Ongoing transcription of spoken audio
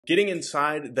Getting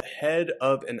inside the head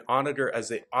of an auditor as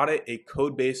they audit a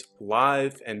code base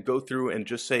live and go through and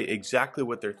just say exactly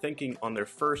what they're thinking on their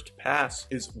first pass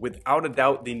is without a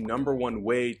doubt the #1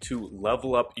 way to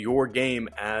level up your game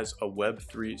as a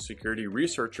Web3 security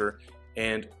researcher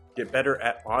and get better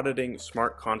at auditing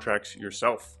smart contracts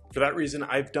yourself. For that reason,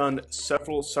 I've done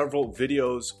several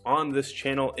videos on this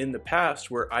channel in the past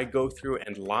where I go through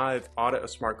and live audit a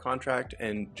smart contract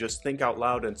and just think out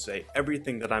loud and say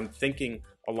everything that I'm thinking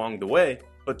along the way.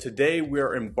 But today we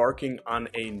are embarking on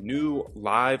a new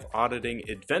live auditing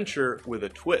adventure with a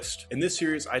twist. In this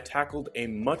series, I tackled a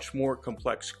much more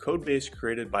complex code base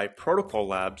created by Protocol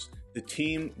Labs, the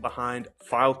team behind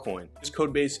Filecoin. This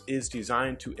code base is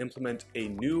designed to implement a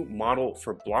new model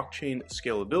for blockchain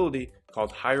scalability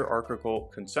called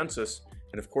hierarchical consensus,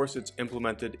 and of course it's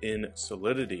implemented in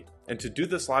Solidity. And to do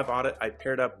this live audit, I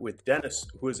paired up with Denis,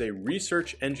 who is a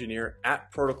research engineer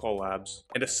at Protocol Labs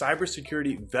and a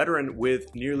cybersecurity veteran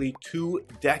with nearly 2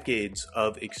 decades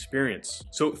of experience.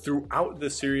 So throughout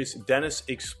this series, Denis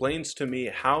explains to me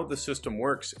how the system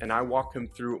works, and I walk him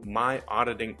through my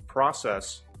auditing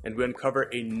process, and we uncover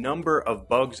a number of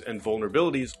bugs and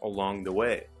vulnerabilities along the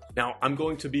way. Now, I'm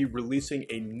going to be releasing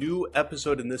a new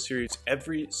episode in this series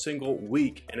every single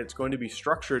week, and it's going to be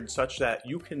structured such that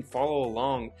you can follow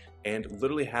along and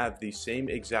literally have the same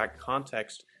exact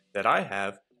context that I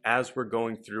have as we're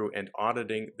going through and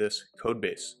auditing this code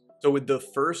base. So with the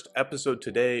first episode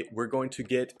today, we're going to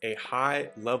get a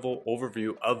high-level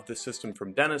overview of the system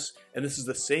from Denis, and this is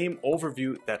the same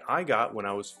overview that I got when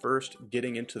I was first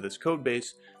getting into this code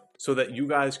base, so that you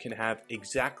guys can have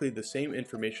exactly the same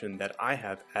information that I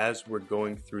have as we're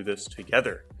going through this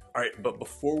together. All right, but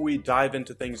before we dive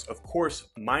into things, of course,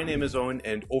 my name is Owen,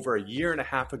 and over a year and a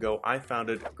half ago, I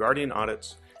founded Guardian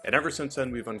Audits, and ever since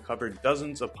then, we've uncovered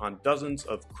dozens upon dozens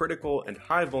of critical and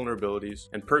high vulnerabilities,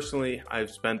 and personally, I've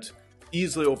spent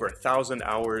easily over 1,000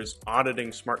 hours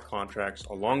auditing smart contracts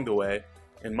along the way,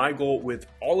 and my goal with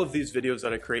all of these videos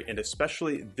that I create, and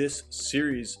especially this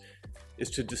series, is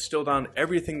to distill down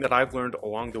everything that I've learned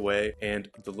along the way and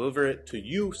deliver it to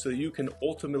you so that you can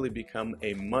ultimately become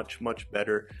a much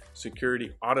better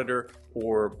security auditor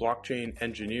or blockchain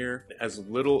engineer in as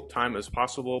little time as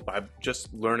possible by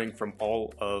just learning from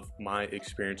all of my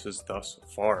experiences thus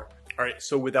far. All right,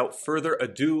 so without further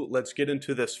ado, let's get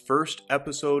into this first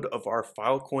episode of our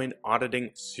Filecoin auditing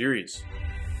series.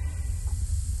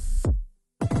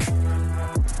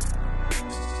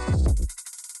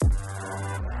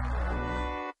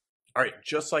 All right,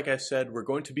 just like I said, we're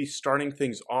going to be starting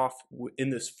things off in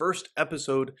this first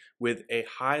episode with a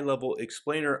high-level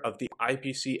explainer of the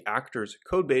ipc-actors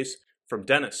codebase from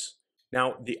Denis.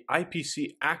 Now, the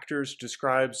ipc-actors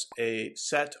describes a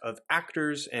set of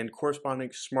actors and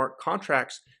corresponding smart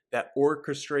contracts that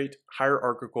orchestrate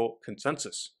hierarchical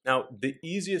consensus. Now, the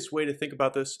easiest way to think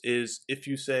about this is if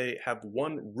you say have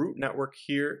one root network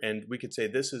here, and we could say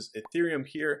this is Ethereum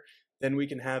here, then we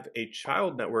can have a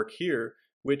child network here,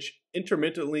 which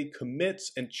intermittently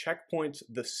commits and checkpoints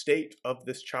the state of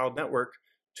this child network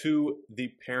to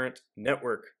the parent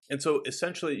network. And so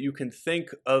essentially you can think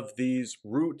of these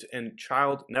root and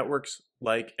child networks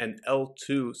like an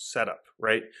L2 setup,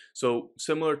 right? So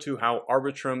similar to how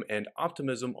Arbitrum and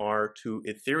Optimism are to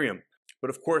Ethereum. But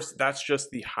of course, that's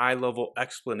just the high-level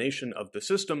explanation of the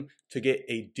system. To get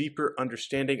a deeper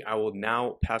understanding, I will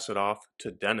now pass it off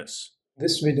to Denis.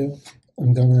 This video,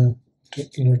 I'm gonna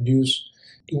introduce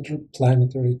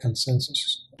interplanetary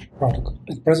consensus protocol.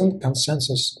 At present,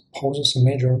 consensus poses a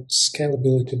major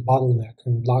scalability bottleneck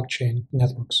in blockchain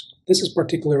networks. This is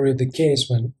particularly the case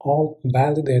when all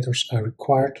validators are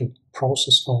required to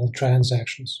process all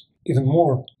transactions. Even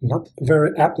more, not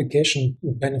every application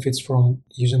benefits from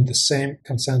using the same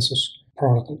consensus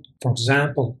protocol. For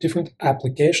example, different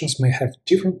applications may have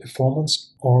different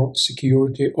performance or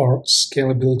security or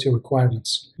scalability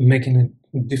requirements, making it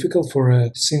difficult for a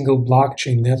single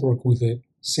blockchain network with a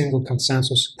single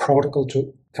consensus protocol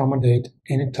to accommodate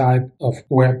any type of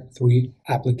Web3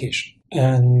 application.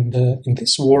 And in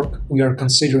this work, we are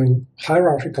considering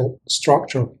hierarchical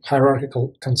structure,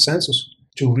 hierarchical consensus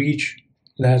to reach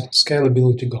that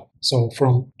scalability goal. So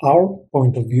from our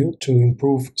point of view, to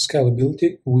improve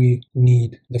scalability, we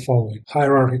need the following: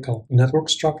 hierarchical network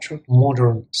structure,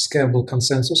 modern scalable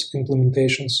consensus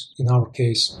implementations in our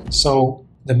case. So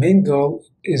the main goal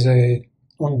is a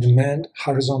on-demand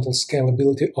horizontal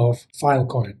scalability of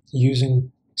Filecoin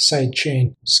using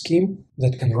sidechain scheme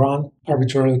that can run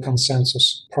arbitrary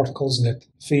consensus protocols that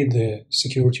fit the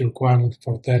security requirement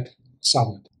for that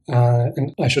subnet.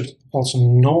 And I should also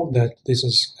note that this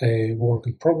is a work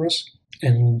in progress,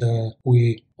 and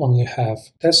we only have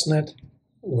testnet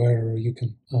where you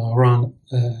can run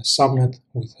a subnet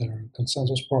with a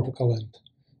consensus protocol and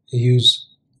use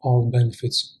all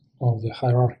benefits of the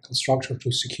hierarchical structure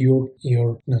to secure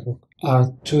your network.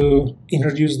 To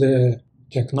introduce the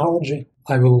technology,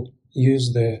 I will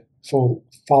use the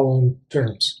following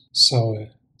terms. So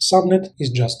subnet is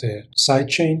just a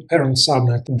sidechain. Parent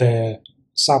subnet, the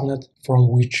subnet from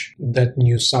which that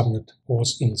new subnet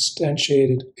was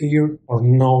instantiated. Peer or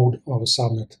node of a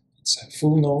subnet, it's a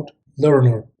full node.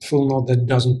 Learner, full node that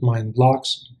doesn't mind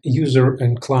blocks. User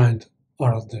and client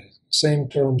are the same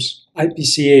terms.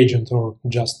 IPC agent or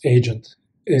just agent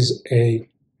is a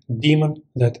daemon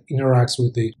that interacts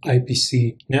with the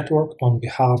IPC network on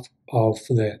behalf of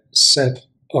the set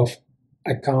of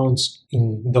accounts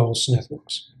in those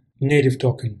networks. Native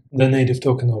token, the native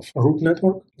token of a root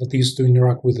network that used to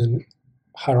interact with a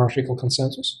hierarchical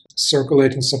consensus.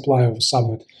 Circulating supply of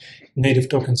subnet, native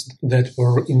tokens that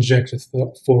were injected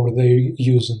for their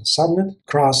use in subnet.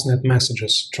 Crossnet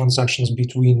messages, transactions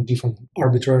between different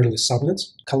arbitrarily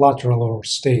subnets. Collateral or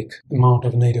stake, amount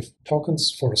of native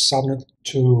tokens for a subnet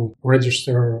to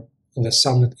register the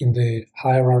subnet in the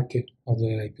hierarchy of the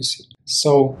IPC.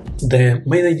 So the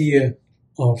main idea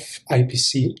of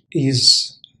IPC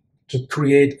is to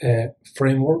create a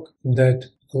framework that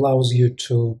allows you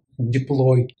to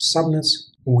deploy subnets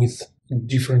with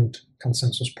different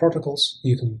consensus protocols.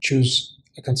 You can choose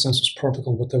a consensus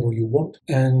protocol, whatever you want,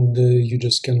 and you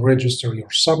just can register your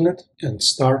subnet and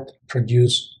start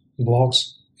produce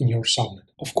blocks in your subnet.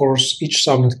 Of course, each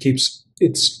subnet keeps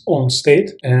its own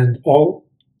state, and all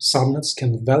subnets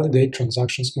can validate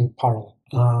transactions in parallel.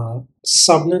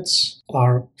 Subnets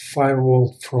are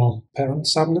firewalled from parent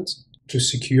subnets to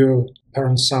secure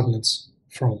parent subnets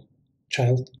from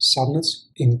child subnets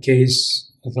in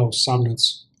case those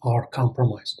subnets are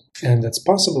compromised. And that's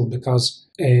possible because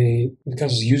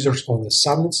users of the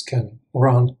subnets can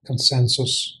run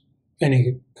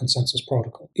any consensus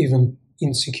protocol, even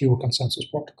insecure consensus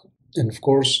protocol. And of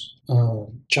course,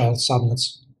 child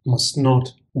subnets must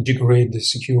not degrade the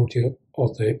security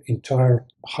of the entire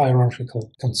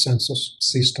hierarchical consensus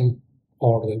system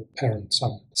or the parent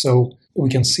subnet. So we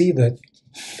can see that,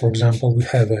 for example, we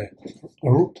have a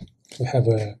root. We have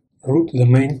a root, the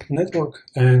main network,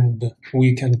 and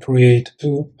we can create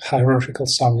two hierarchical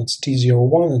subnets,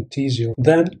 T01 and T0.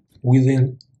 Then,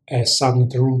 within a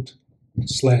subnet root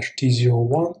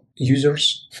 /T01,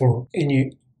 users, for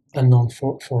any unknown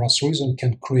for us reason,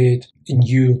 can create a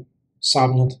new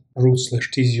subnet root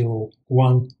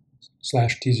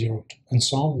 /T01/T02, and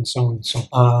so on and so on and so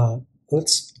on.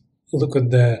 Let's look at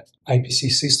the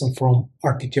IPC system from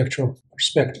architecture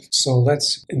perspective. So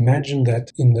let's imagine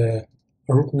that in the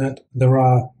rootnet there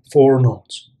are 4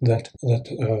 nodes that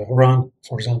run,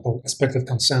 for example, expected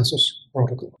consensus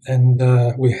protocol. And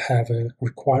we have a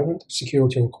requirement,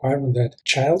 security requirement, that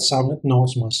child subnet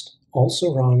nodes must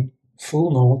also run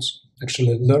full nodes,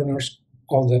 actually learners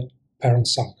of the parent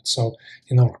subnet. So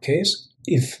in our case,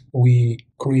 if we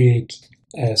create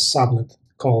a subnet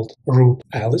called root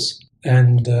Alice,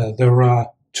 and there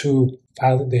are 2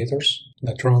 validators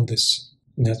that run this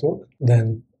network,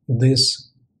 then these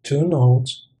 2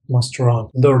 nodes must run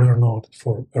learner node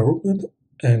for a rootnet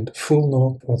and full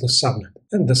node for the subnet,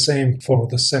 and the same for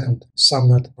the second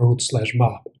subnet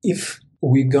root/Bob. If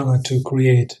we're gonna to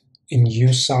create a new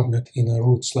subnet in a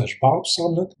root/Bob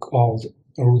subnet called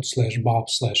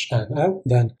root/Bob/NL,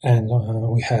 then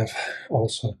we have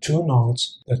also 2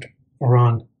 nodes that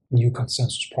run new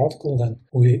consensus protocol. Then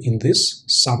in this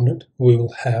subnet we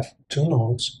will have 2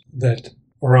 nodes that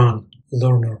run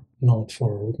learner node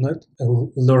for rootnet, a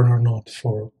learner node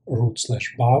for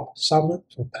root/Bob subnet,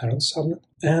 for parent subnet,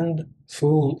 and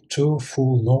 2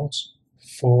 full nodes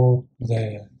for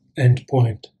the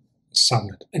endpoint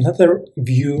subnet. Another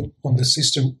view on the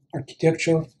system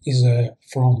architecture is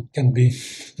can be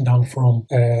done from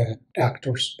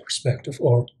actors perspective,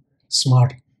 or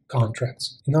smart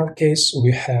contracts. In our case,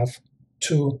 we have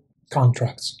 2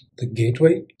 contracts. The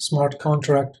gateway smart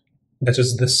contract, that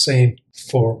is the same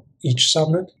for each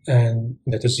subnet, and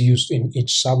that is used in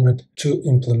each subnet to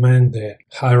implement the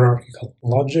hierarchical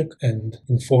logic and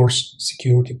enforce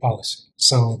security policy.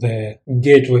 So the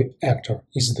gateway actor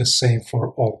is the same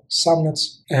for all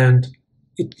subnets, and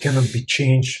it cannot be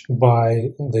changed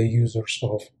by the users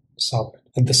of subnet.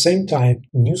 At the same time,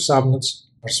 new subnets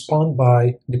are spawned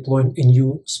by deploying a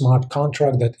new smart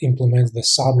contract that implements the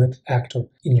subnet actor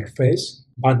interface,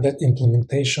 but that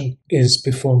implementation is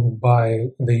performed by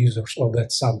the users of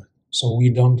that subnet. So we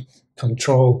don't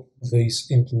control these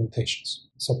implementations.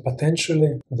 So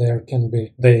potentially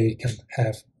they can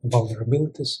have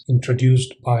vulnerabilities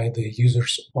introduced by the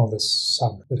users of the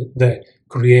subnet, the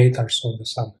creators of the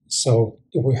subnet. So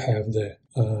we have the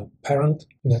parent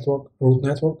network, root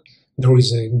network. There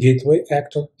is a gateway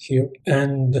actor here,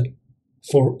 and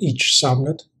for each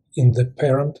subnet in the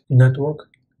parent network,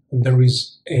 there is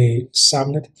a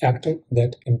subnet actor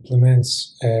that implements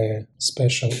a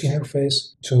special interface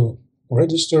to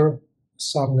register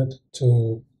subnet,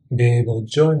 to be able to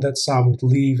join that subnet,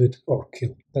 leave it, or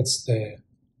kill. That's the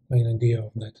main idea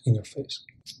of that interface.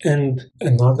 And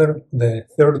the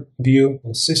third view of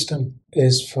the system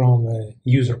is from a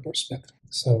user perspective.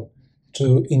 So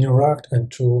to interact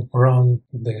and to run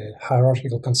the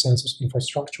hierarchical consensus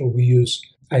infrastructure, we use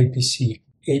IPC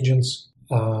agents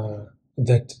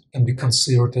that can be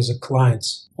considered as a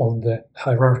clients of the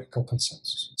hierarchical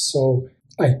consensus. So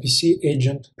IPC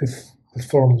agent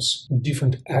performs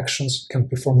different actions, can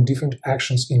perform different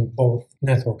actions in both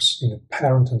networks, in a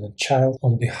parent and a child,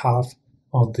 on behalf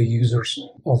of the users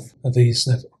of these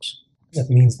networks. That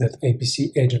means that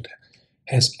IPC agent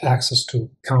has access to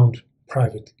count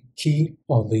private key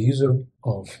of the user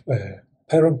of a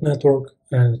parent network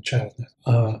and child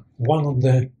network. One of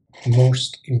the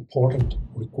most important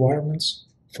requirements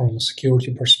from a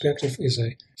security perspective is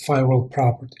a firewall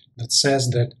property that says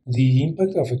that the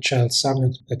impact of a child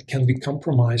subnet that can be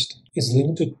compromised is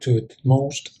limited to at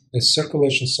most the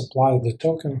circulation supply of the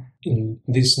token in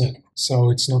this network.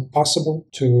 So it's not possible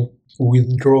to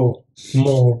withdraw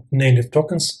more native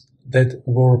tokens that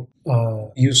were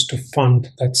used to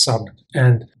fund that subnet.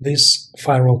 And this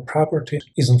firewall property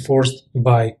is enforced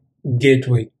by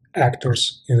gateway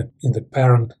actors in the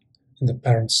parent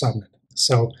subnet.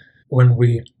 So when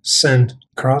we send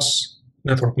cross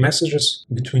network messages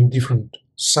between different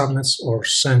subnets or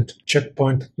send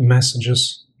checkpoint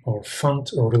messages or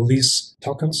fund or release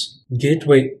tokens,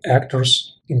 gateway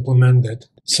actors implement that.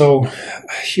 So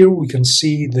here we can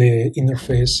see the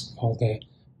interface of the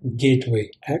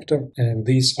gateway actor, and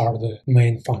these are the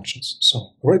main functions.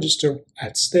 So register,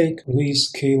 add stake, release,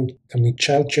 kill, commit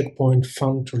child checkpoint,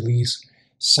 fund, release,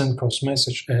 send cross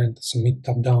message, and submit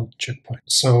top-down checkpoint.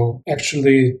 So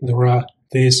actually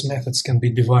these methods can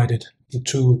be divided into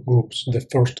two groups. The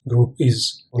first group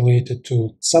is related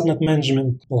to subnet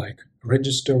management, like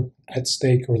register, add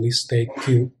stake, release stake,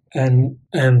 kill. And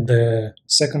the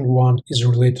second one is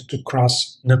related to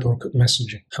cross-network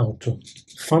messaging, how to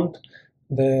fund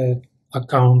the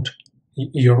account,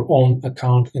 your own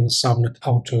account in the subnet,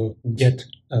 how to get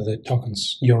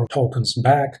your tokens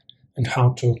back, and how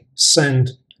to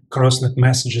send crossnet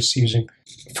messages using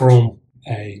from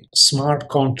a smart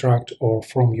contract or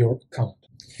from your account.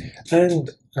 And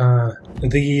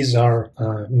these are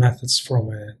methods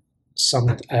from a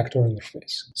subnet actor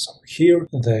interface. So here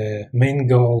the main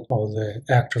goal of the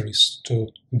actor is to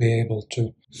be able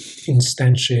to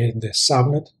instantiate the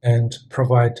subnet and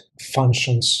provide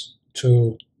functions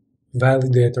to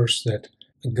validators that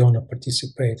are going to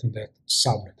participate in that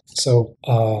subnet. So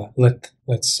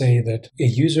let's say that a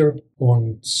user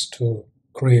wants to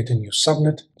create a new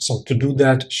subnet. So to do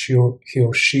that, he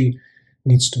or she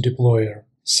needs to deploy a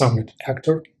subnet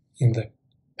actor in the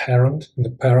parent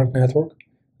network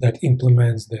that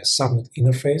implements the subnet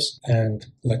interface, and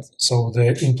so the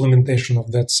implementation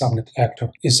of that subnet actor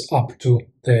is up to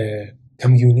the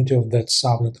community of that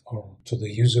subnet or to the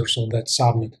users of that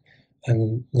subnet.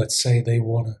 And let's say they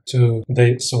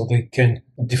can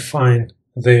define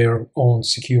their own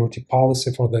security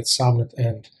policy for that subnet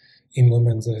and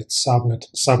implement that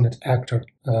subnet actor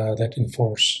that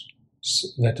enforces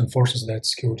that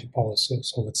security policy.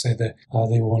 So let's say that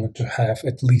they wanted to have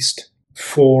at least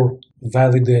 4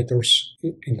 validators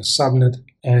in the subnet,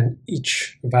 and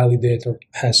each validator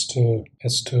has to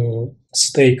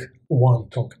stake one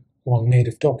token, one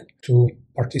native token, to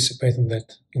participate in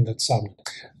that subnet.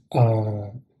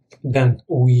 Then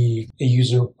a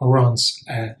user runs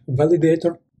a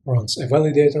validator,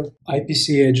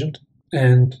 IPC agent,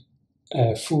 and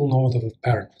a full node of a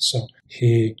parent. So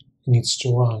he needs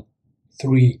to run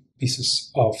 3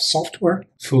 pieces of software: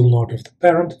 full node of the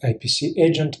parent, IPC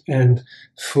agent, and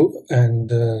full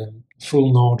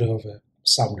node of a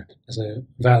subnet as a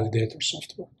validator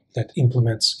software that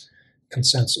implements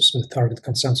consensus, the target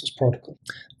consensus protocol.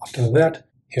 After that,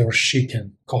 he or she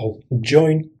can call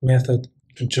join method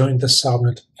to join the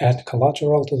subnet, add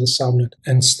collateral to the subnet,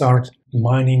 and start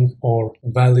mining or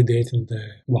validating the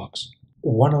blocks.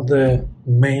 One of the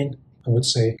main, I would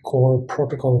say, core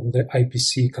protocol of the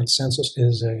IPC consensus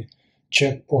is a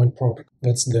checkpoint protocol.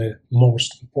 That's the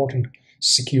most important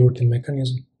security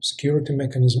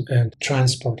mechanism and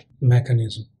transport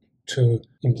mechanism to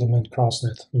implement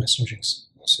crossnet messaging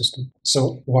system.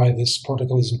 So why this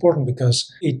protocol is important?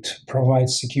 Because it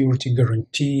provides security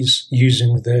guarantees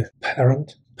using the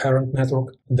parent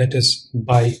network that is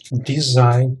by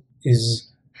design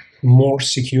is more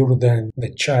secure than the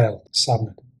child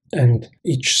subnet. And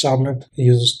each subnet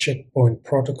uses checkpoint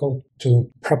protocol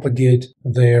to propagate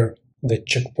the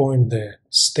checkpoint, the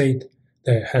state,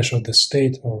 the hash of the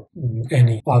state, or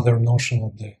any other notion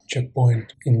of the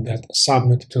checkpoint in that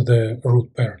subnet to the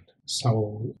root parent.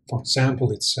 So, for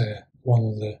example, it's one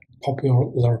of the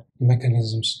popular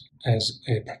mechanisms as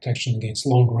a protection against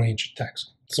long-range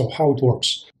attacks. So how it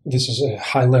works? This is a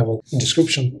high-level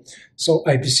description. So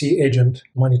IPC agent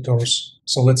monitors.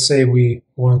 So let's say we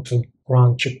want to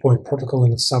run checkpoint protocol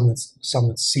in a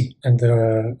subnet C, and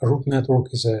the root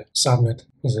network is a subnet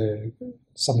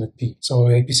P. So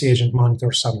IPC agent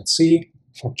monitors subnet C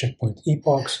for checkpoint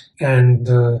epochs, and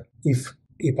if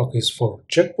epoch is for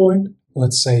checkpoint,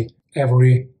 let's say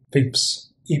every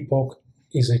FIPS epoch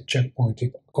is a checkpoint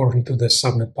epoch according to the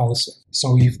subnet policy.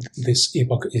 So if this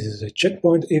epoch is a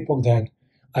checkpoint epoch, then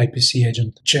IPC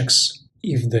agent checks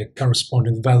if the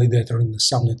corresponding validator in the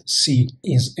subnet C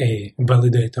is a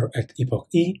validator at epoch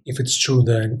E. If it's true,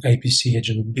 then IPC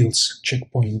agent builds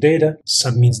checkpoint data,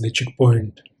 submits the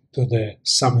checkpoint to the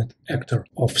subnet actor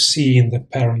of C in the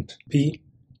parent P,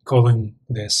 calling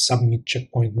the submit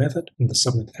checkpoint method in the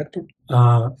subnet actor.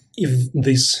 If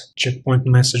this checkpoint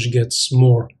message gets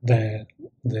more than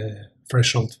the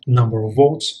threshold number of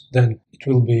votes, then it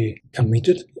will be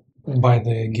committed by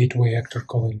the gateway actor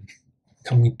calling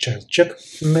commit child check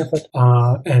method,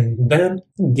 and then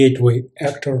gateway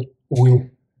actor will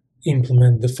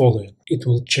implement the following. It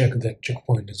will check that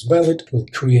checkpoint is valid, it will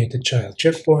create a child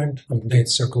checkpoint, update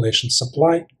circulation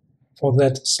supply for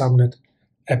that subnet,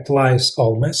 applies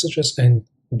all messages, and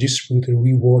distribute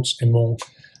rewards among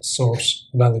source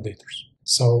validators.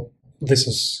 So this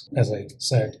is, as I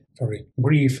said, very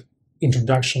brief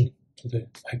introduction to the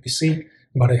IPC,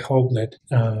 but I hope that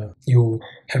you,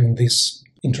 having this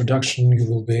introduction, you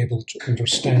will be able to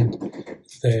understand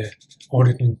the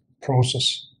auditing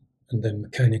process and the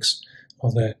mechanics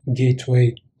of the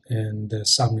gateway and the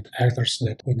subnet actors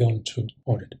that we're going to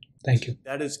audit. Thank you.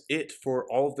 That is it for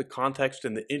all of the context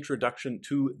and the introduction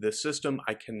to the system.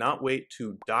 I cannot wait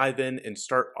to dive in and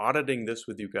start auditing this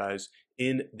with you guys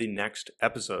in the next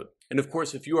episode. And of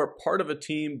course, if you are part of a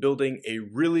team building a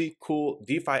really cool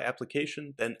DeFi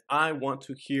application, then I want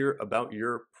to hear about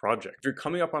your project. If you're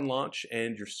coming up on launch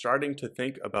and you're starting to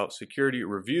think about security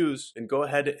reviews, then go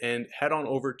ahead and head on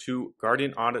over to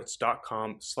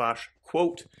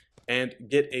guardianaudits.com/quote and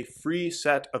get a free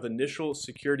set of initial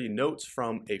security notes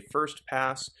from a first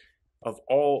pass of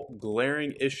all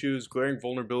glaring issues, glaring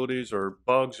vulnerabilities, or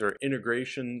bugs or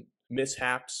integration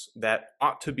mishaps that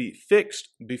ought to be fixed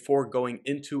before going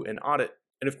into an audit.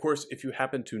 And of course, if you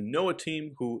happen to know a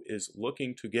team who is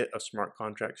looking to get a smart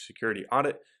contract security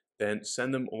audit, then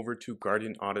send them over to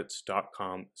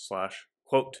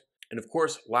guardianaudits.com/quote. And of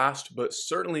course, last but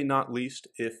certainly not least,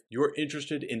 if you're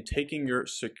interested in taking your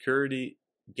security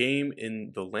game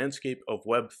in the landscape of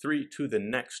Web3 to the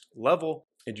next level,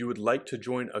 and you would like to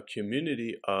join a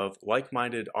community of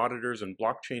like-minded auditors and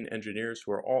blockchain engineers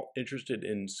who are all interested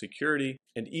in security,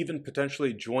 and even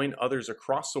potentially join others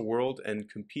across the world and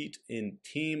compete in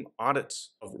team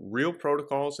audits of real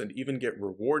protocols and even get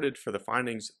rewarded for the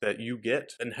findings that you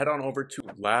get, then head on over to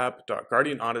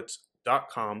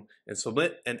lab.guardianaudits.com and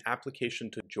submit an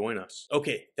application to join us.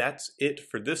 Okay, that's it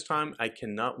for this time. I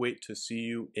cannot wait to see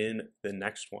you in the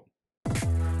next one.